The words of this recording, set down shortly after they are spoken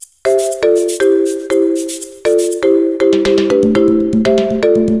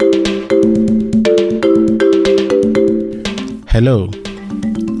Hello,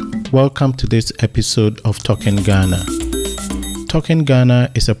 welcome to this episode of Talking Ghana. Talking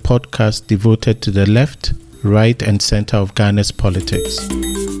Ghana is a podcast devoted to the left, right and center of Ghana's politics.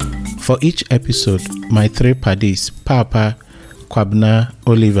 For each episode, my three paddies, Papa, Kwabna,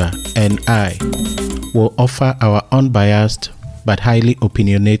 Oliver and I will offer our unbiased but highly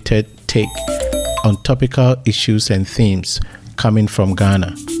opinionated take on topical issues and themes coming from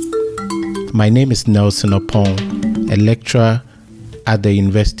Ghana. My name is Nelson Opong, a lecturer at the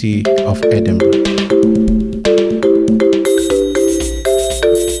University of Edinburgh.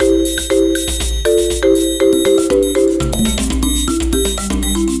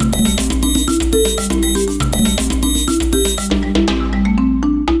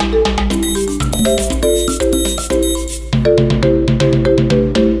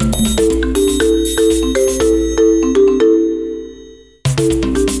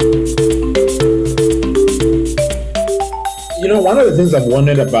 One of the things I've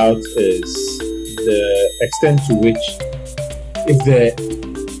wondered about is the extent to which, if there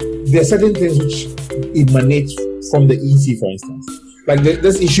are certain things which emanate from the EC, for instance, like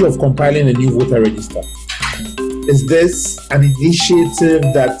this issue of compiling a new voter register. Is this an initiative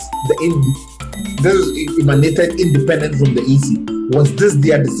that this emanated independent from the EC? Was this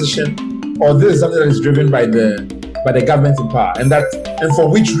their decision, or this is something that is driven by the government in power, and for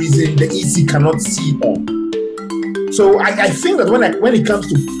which reason the EC cannot see on? So I think that when it comes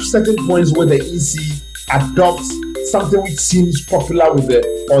to certain points where the EC adopts something which seems popular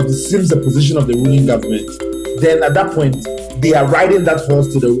seems the position of the ruling government, then at that point they are riding that horse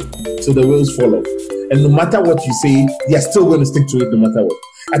to the wheels fall off. And no matter what you say, they are still going to stick to it no matter what.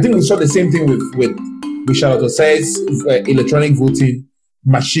 I think we saw the same thing with Charlotte Osei's electronic voting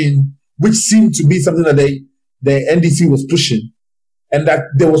machine, which seemed to be something that the NDC was pushing, and that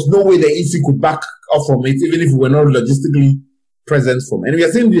there was no way the EC could back off from it, even if we were not logistically present from it. And we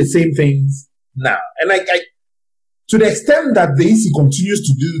are seeing the same things now. And to the extent that the EC continues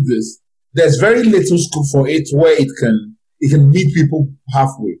to do this, there's very little scope for it where it can meet people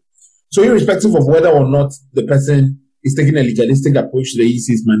halfway. So irrespective of whether or not the person is taking a legalistic approach to the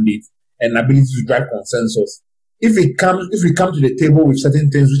EC's mandate and ability to drive consensus, if we come to the table with certain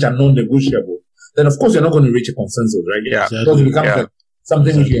things which are non-negotiable, then of course you're not going to reach a consensus, right? Yeah. Because it becomes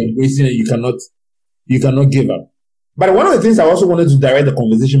something which you're embracing and you cannot give up. But one of the things I also wanted to direct the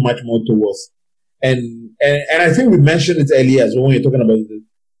conversation much more towards, and I think we mentioned it earlier as well when you're talking about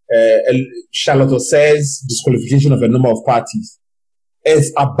Charlotte Osei's disqualification of a number of parties,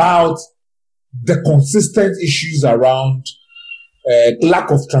 is about the consistent issues around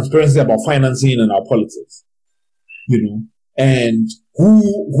lack of transparency about financing in our politics, and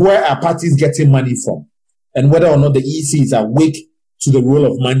where are parties getting money from, and whether or not the EC is awake to the role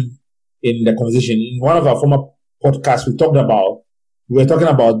of money in the conversation. In one of our former podcasts, we were talking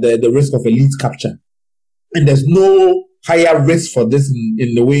about the risk of elite capture. And there's no higher risk for this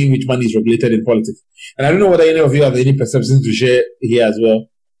in the way in which money is regulated in politics. And I don't know whether any of you have any perceptions to share here as well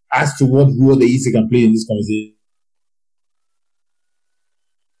as to what role the EC can play in this conversation.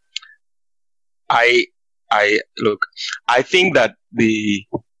 I think that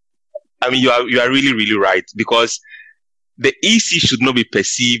you are really, really right, because the EC should not be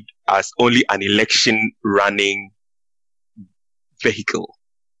perceived as only an election running vehicle,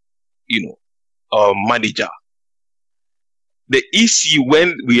 manager. The EC,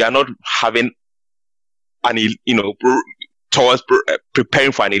 when we are not having towards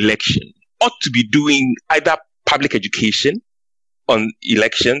preparing for an election, ought to be doing either public education on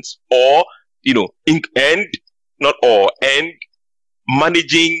elections or, and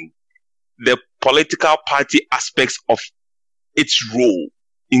managing the political party aspects of its role,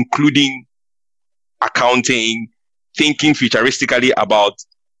 including accounting, thinking futuristically about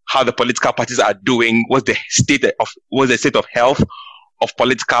how the political parties are doing, what's the state of health of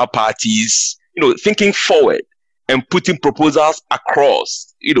political parties, thinking forward and putting proposals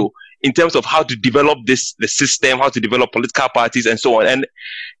across, in terms of how to develop the system, how to develop political parties and so on. And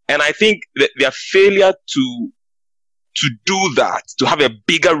I think that their failure to do that, to have a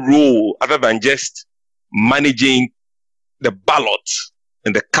bigger role other than just managing the ballot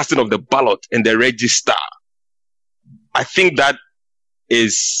and the casting of the ballot and the register, I think that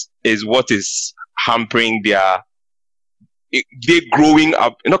is what is hampering they're growing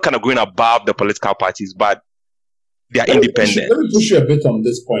up, not kind of going above the political parties, but they are independent. Let me push you a bit on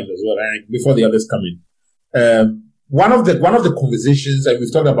this point as well, before the others come in. One of the conversations, and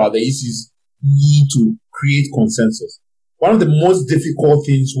we've talked about the EC's need to create consensus. One of the most difficult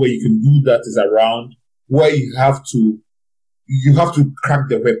things where you can do that is around where you have to crack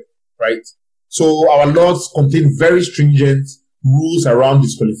the whip, right? So our laws contain very stringent rules around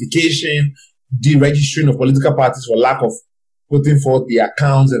disqualification, deregistering of political parties for lack of putting forth the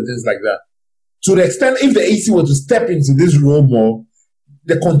accounts and things like that. To the extent, if the EC were to step into this role more,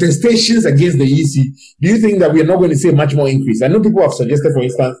 the contestations against the EC, do you think that we are not going to see a much more increase? I know people have suggested, for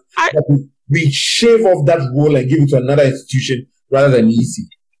instance, that we shave off that role and give it to another institution rather than EC.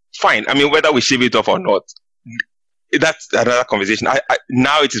 Fine. I mean, whether we shave it off or not, that's another conversation.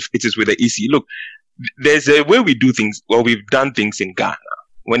 Now it is with the EC. Look, there's a way we do things, or we've done things in Ghana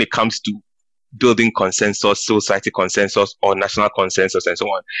when it comes to building consensus, civil society consensus, or national consensus, and so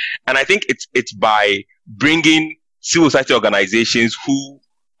on. And I think it's by bringing civil society organizations who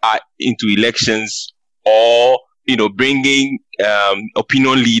are into elections, or bringing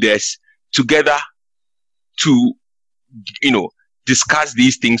opinion leaders together to discuss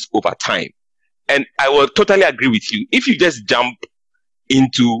these things over time. And I will totally agree with you. If you just jump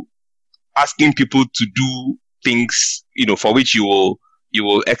into asking people to do things, for which you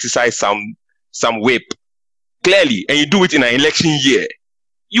will exercise some whip clearly, and you do it in an election year,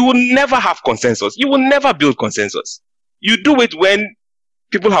 you will never have consensus. You will never build consensus. You do it when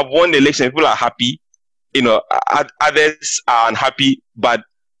people have won the election, people are happy, others are unhappy, but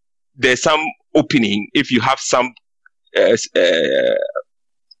there's some opening if you have some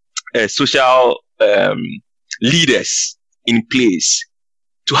social leaders in place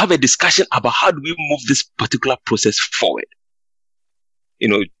to have a discussion about how do we move this particular process forward. I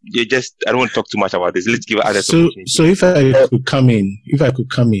don't want to talk too much about this. Let's give others. So if I could come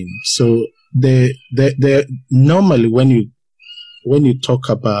in, so the normally when you talk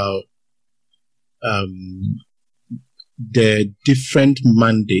about the different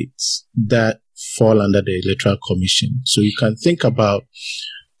mandates that fall under the Electoral Commission, so you can think about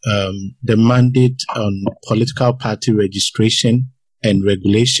the mandate on political party registration and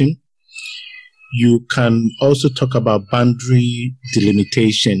regulation. You can also talk about boundary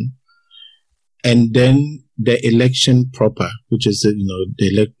delimitation, and then the election proper, which is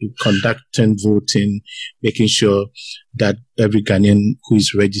conducting voting, making sure that every Ghanaian who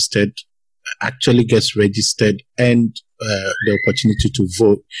is registered actually gets registered and the opportunity to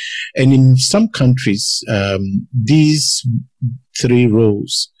vote. And in some countries, these three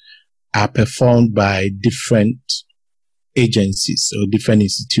roles are performed by different agencies or different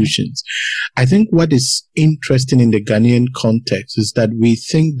institutions. I think what is interesting in the Ghanaian context is that we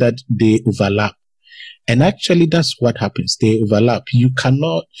think that they overlap. And actually that's what happens. They overlap. You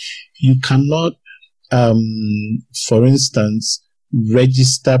cannot, for instance,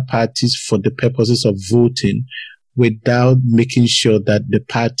 register parties for the purposes of voting without making sure that the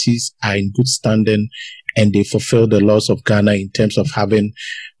parties are in good standing and they fulfill the laws of Ghana in terms of having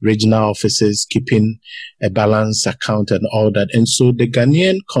regional offices, keeping a balanced account and all that. And so the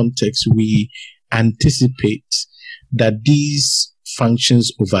Ghanaian context, we anticipate that these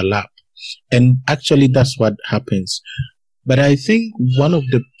functions overlap. And actually that's what happens. But I think one of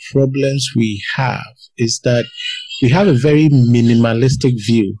the problems we have is that we have a very minimalistic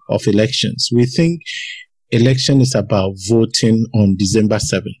view of elections. We think election is about voting on December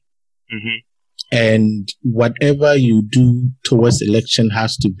 7th. Mm-hmm. And whatever you do towards election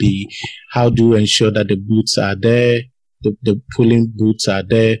has to be, how do you ensure that the booths are there, the polling booths are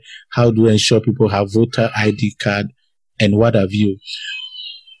there, how do you ensure people have voter ID card, and what have you.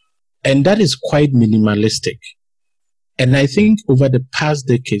 And that is quite minimalistic. And I think over the past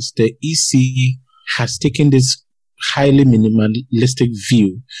decades, the EC has taken this highly minimalistic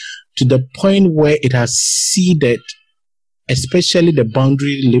view to the point where it has ceded especially the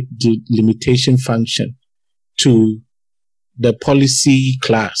boundary limitation function to the policy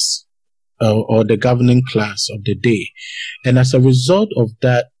class or the governing class of the day. And as a result of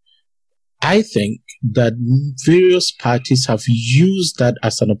that, I think that various parties have used that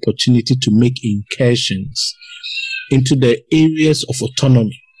as an opportunity to make incursions into the areas of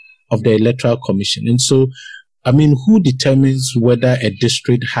autonomy of the Electoral Commission. And so, I mean, who determines whether a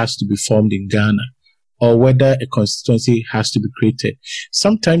district has to be formed in Ghana or whether a constituency has to be created?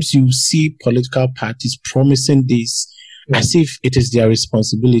 Sometimes you see political parties promising this as if it is their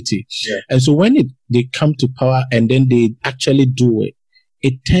responsibility. Yeah. And so when they come to power and then they actually do it,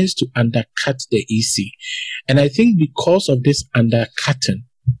 it tends to undercut the EC. And I think because of this undercutting,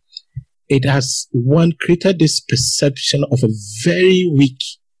 it has, created this perception of a very weak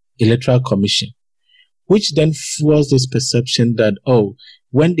Electoral Commission, which then fuels this perception that,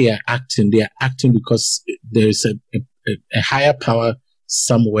 when they are acting because there is a higher power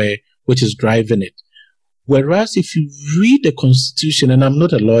somewhere which is driving it. Whereas if you read the Constitution, and I'm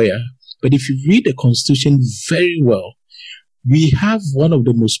not a lawyer, but if you read the Constitution very well, we have one of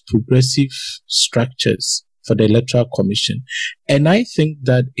the most progressive structures for the Electoral Commission. And I think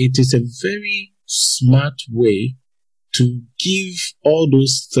that it is a very smart way to give all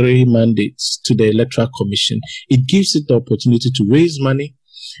those 3 mandates to the Electoral Commission. It gives it the opportunity to raise money,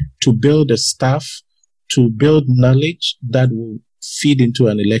 to build a staff, to build knowledge that will feed into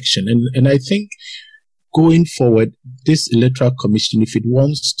an election. And I think going forward, this Electoral Commission, if it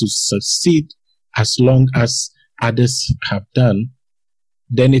wants to succeed as long as others have done,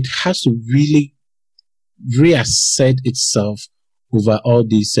 then it has to really reassert itself over all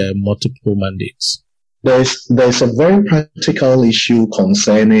these multiple mandates. There's a very practical issue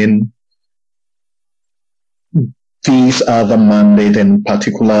concerning these other mandates, and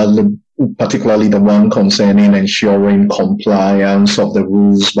particularly the one concerning ensuring compliance of the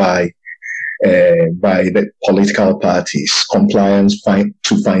rules by the political parties, compliance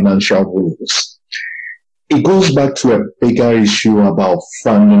to financial rules. It goes back to a bigger issue about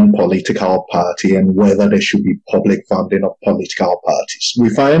funding political party and whether there should be public funding of political parties. We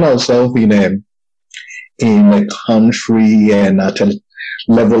find ourselves in a country and at a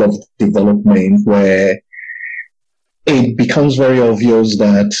level of development where it becomes very obvious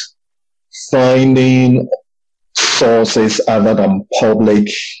that finding sources other than public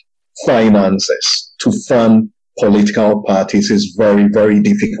finances to fund political parties is very, very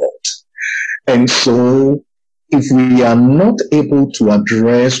difficult. And so if we are not able to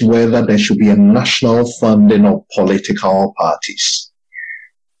address whether there should be a national funding of political parties,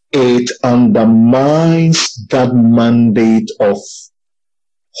 it undermines that mandate of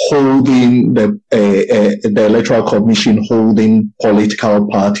holding the Electoral Commission holding political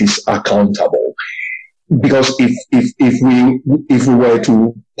parties accountable. Because if we were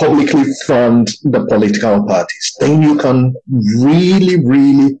to publicly fund the political parties, then you can really,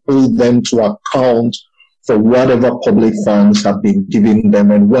 really hold them to account for whatever public funds have been given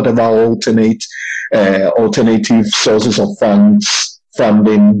them and whatever alternative sources of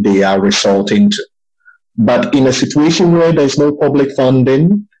funding they are resorting to. But in a situation where there's no public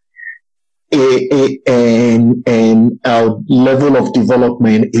funding, and our level of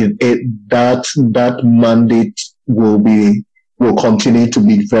development, that mandate will continue to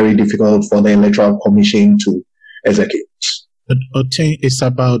be very difficult for the Electoral Commission to execute. But it's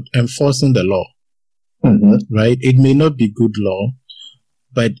about enforcing the law, right? It may not be good law,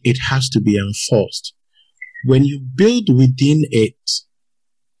 but it has to be enforced. When you build within it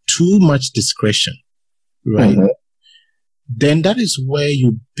too much discretion, right? Then that is where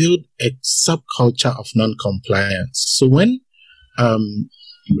you build a subculture of non-compliance. So when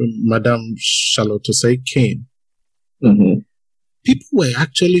Madam Charlotte Osei came, people were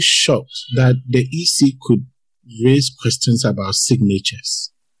actually shocked that the EC could raise questions about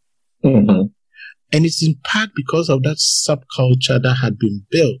signatures. And it's in part because of that subculture that had been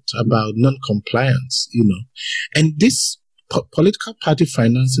built about non-compliance, And this political party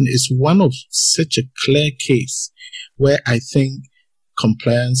financing is one of such a clear case where I think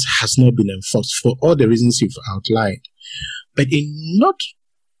compliance has not been enforced for all the reasons you've outlined. But in not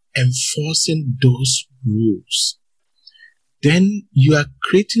enforcing those rules, then you are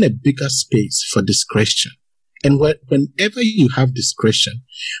creating a bigger space for discretion. And whenever you have discretion,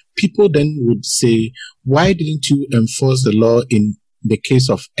 people then would say, why didn't you enforce the law in the case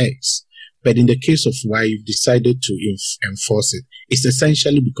of X? But in the case of Y, you've decided to enforce it. It's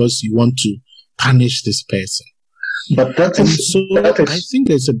essentially because you want to punish this person. But I think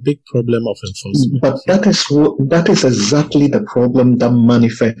there's a big problem of enforcement. But that is exactly the problem that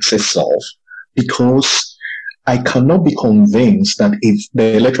manifests itself, because I cannot be convinced that if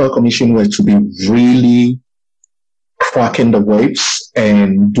the Electoral Commission were to be really cracking the whips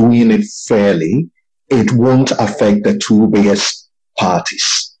and doing it fairly, it won't affect the 2 biggest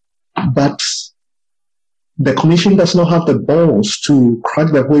parties. But the Commission does not have the balls to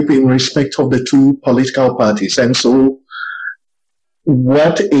crack the whip in respect of the 2 political parties. And so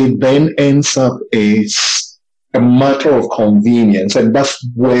what it then ends up is a matter of convenience. And that's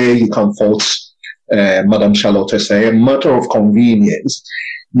where you can fault Madam Charlotte Osei, a matter of convenience.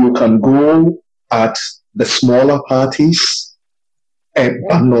 You can go at the smaller parties,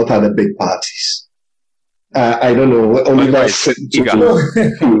 but not at the big parties. I don't know. Oliver said the bigger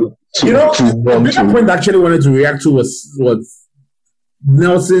point I actually wanted to react to was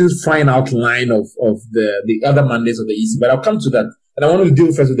Nelson's fine outline of the other mandates of the EC, but I'll come to that. And I want to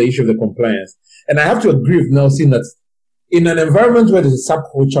deal first with the issue of the compliance. And I have to agree with Nelson that in an environment where there's a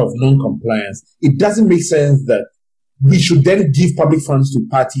subculture of non-compliance, it doesn't make sense that we should then give public funds to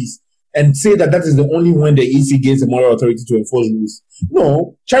parties and say that is the only when the EC gains the moral authority to enforce rules.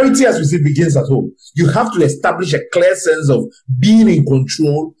 No, charity, as we say, begins at home. You have to establish a clear sense of being in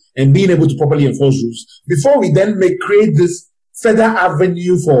control and being able to properly enforce rules before we then create this further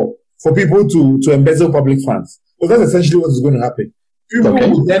avenue for people to embezzle public funds. Because that's essentially what is going to happen. People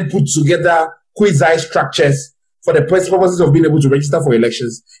will then put together quasi structures for the purposes of being able to register for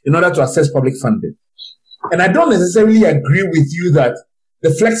elections in order to access public funding. And I don't necessarily agree with you that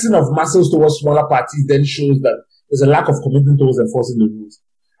the flexing of muscles towards smaller parties then shows that there's a lack of commitment towards enforcing the rules.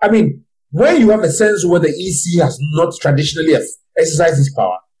 I mean, when you have a sense where the EC has not traditionally exercised its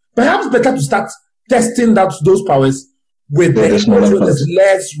power, perhaps better to start testing those powers with the areas where there's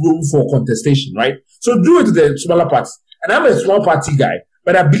less room for contestation, right? So do it to the smaller parties. And I'm a small party guy,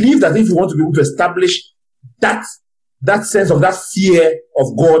 but I believe that if you want to be able to establish that sense of that fear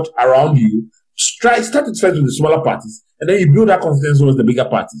of God around you, start it first with the smaller parties, and then you build that confidence towards the bigger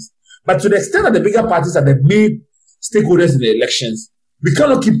parties. But to the extent that the bigger parties are the main stakeholders in the elections, we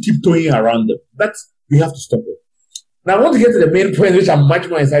cannot keep tiptoeing around them. We have to stop it. Now I want to get to the main point, which I'm much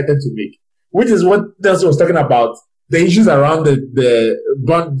more excited to make, which is what Nelson was talking about, the issues around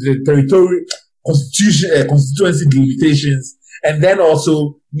the territory constituency delimitations, and then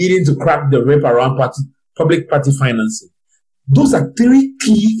also needing to crack the whip around public party financing. Those are three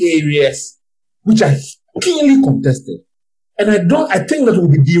key areas which are keenly contested. And I think that will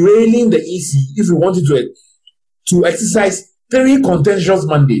be derailing the EC if we wanted to exercise three contentious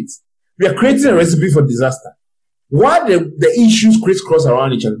mandates. We are creating a recipe for disaster. Why the issues crisscross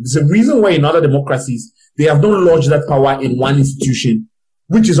around each other? There's a reason why in other democracies they have not lodged that power in one institution,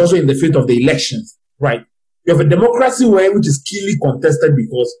 which is also in the field of the elections, right? You have a democracy which is keenly contested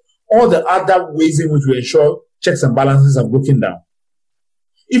because all the other ways in which we ensure checks and balances have broken down.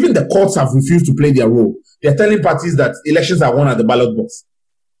 Even the courts have refused to play their role. They're telling parties that elections are won at the ballot box.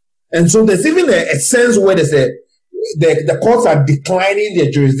 And so there's even a sense where the courts are declining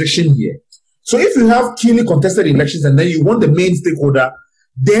their jurisdiction here. So if you have keenly contested elections and then you want the main stakeholder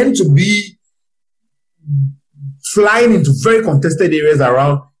then to be flying into very contested areas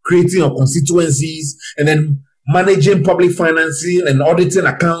around creating of constituencies and then managing public financing and auditing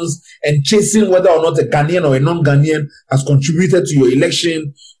accounts and chasing whether or not a Ghanaian or a non-Ghanaian has contributed to your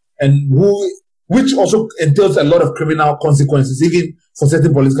election, and which also entails a lot of criminal consequences, even for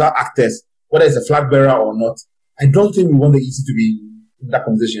certain political actors, whether it's a flag bearer or not. I don't think we want the EC to be in that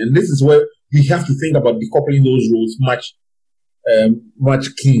conversation. And this is where we have to think about decoupling those roles much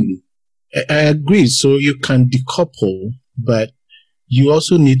keenly. I agree. So you can decouple, but you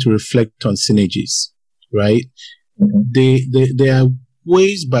also need to reflect on synergies, right? Mm-hmm. There are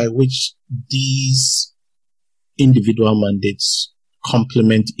ways by which these individual mandates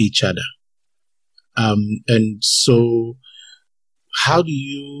complement each other. And so how do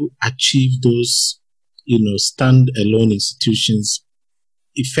you achieve those, stand-alone institutions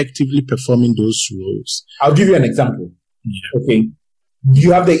effectively performing those roles? I'll give you an example. Yeah. Okay.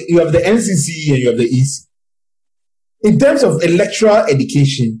 You have the NCC and you have the EC. In terms of electoral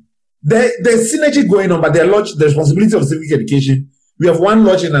education, there's synergy going on, but the responsibility of civic education. We have one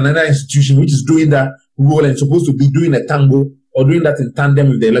lodge in another institution which is doing that role and supposed to be doing a tango or doing that in tandem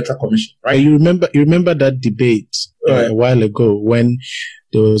with the Electoral Commission, right? You remember that debate a while ago when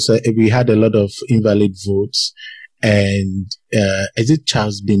there was we had a lot of invalid votes, and is it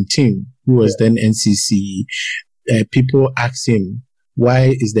Charles Bintim, who was then NCC? People asked him,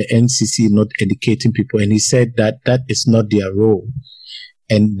 why is the NCC not educating people? And he said that is not their role,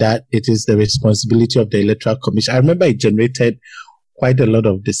 and that it is the responsibility of the Electoral Commission. I remember it generated quite a lot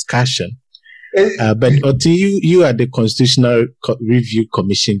of discussion. But Oti, you are the Constitutional Review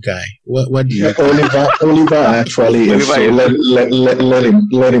Commission guy. What do you? Oliver actually is. So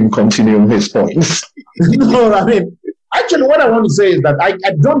let him continue his points. No, I mean, actually, what I want to say is that I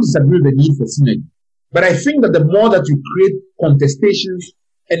don't disagree with the need for synergy, but I think that the more that you create contestations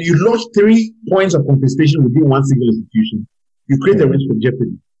and you launch 3 points of contestation within one single institution, you create a risk of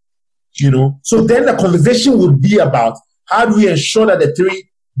jeopardy. So then the conversation would be about how do we ensure that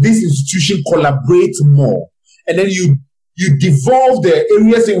this institution collaborates more, and then you devolve the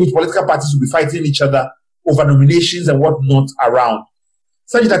areas in which political parties will be fighting each other over nominations and whatnot around,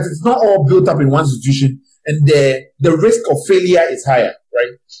 such that it's not all built up in one institution, and the risk of failure is higher,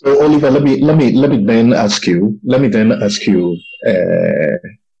 right? So Oliver, let me then ask you,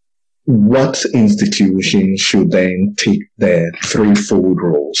 what institution should then take the threefold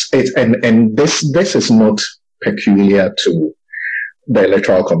roles? And this is not peculiar to the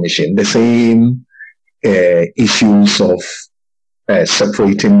Electoral Commission. The same issues of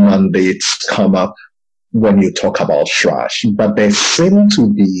separating mandates come up when you talk about SRASH, but there seems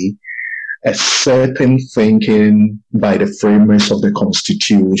to be a certain thinking by the framers of the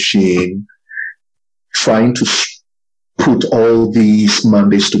Constitution trying to put all these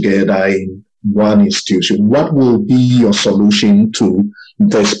mandates together in one institution. What will be your solution to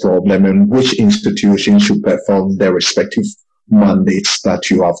this problem, and which institution should perform their respective mandates that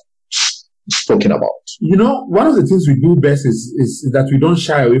you have spoken about? One of the things we do best is that we don't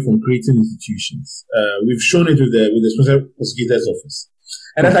shy away from creating institutions. We've shown it with the Special Prosecutor's Office.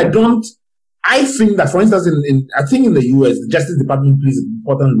 And that I think that, for instance, I think in the US, the Justice Department plays an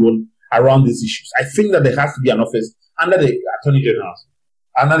important role around these issues. I think that there has to be an office under the Attorney General,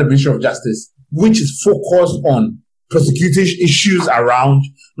 under the Ministry of Justice, which is focused on prosecuting issues around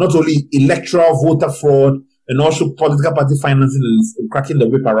not only electoral voter fraud and also political party financing and cracking the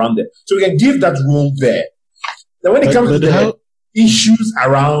whip around there. So we can give that role there. Then when it comes to the issues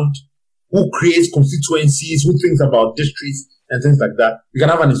around who creates constituencies, who thinks about districts and things like that, we can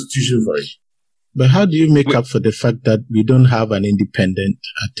have an institution for it. But how do you make up for the fact that we don't have an independent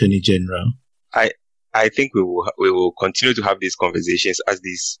Attorney General? I think we will continue to have these conversations as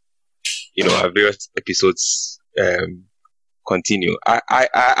these, our various episodes continue.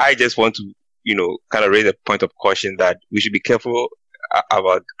 I just want to, kind of raise a point of caution that we should be careful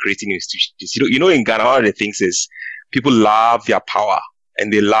about creating institutions. In Ghana, one of the things is people love their power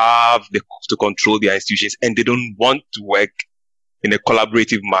and they love to control their institutions, and they don't want to work in a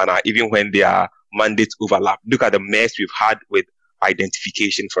collaborative manner, even when their mandates overlap. Look at the mess we've had with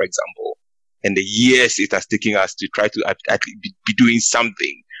identification, for example, and the years it has taken us to try to be doing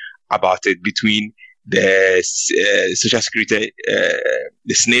something about it between the Social Security,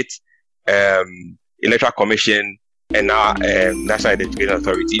 the SNIT, Electoral Commission, and now National Identification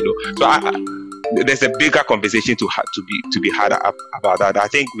Authority. So there's a bigger conversation to be had about that. I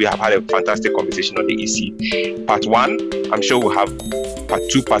think we have had a fantastic conversation on the EC. Part 1, I'm sure we'll have part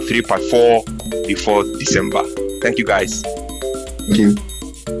 2, part 3, part 4 before December. Thank you, guys. Thank you.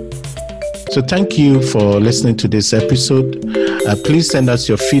 So thank you for listening to this episode. Please send us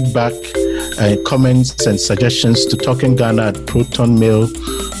your feedback, comments, and suggestions to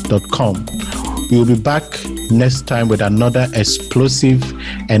talkingghana@protonmail.com. We'll be back next time with another explosive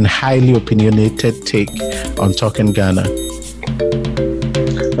and highly opinionated take on Talking Ghana.